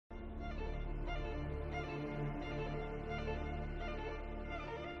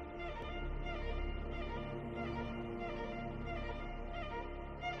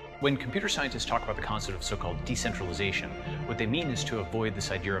When computer scientists talk about the concept of so-called decentralization, what they mean is to avoid this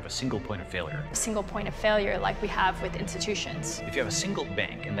idea of a single point of failure. A single point of failure like we have with institutions. If you have a single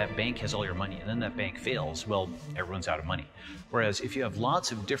bank and that bank has all your money and then that bank fails, well, everyone's out of money. Whereas if you have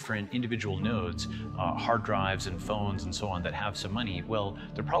lots of different individual nodes, hard drives and phones and so on that have some money, well,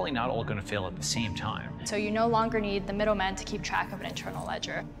 they're probably not all going to fail at the same time. So you no longer need the middleman to keep track of an internal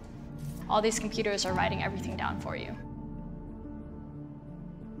ledger. All these computers are writing everything down for you.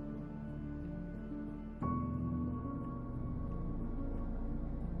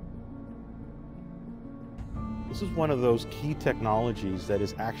 This is one of those key technologies that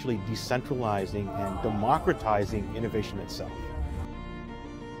is actually decentralizing and democratizing innovation itself.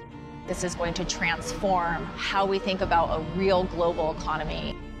 This is going to transform how we think about a real global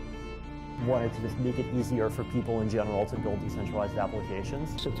economy. Wanted to just make it easier for people in general to build decentralized applications.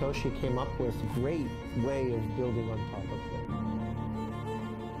 Satoshi came up with a great way of building on top of it.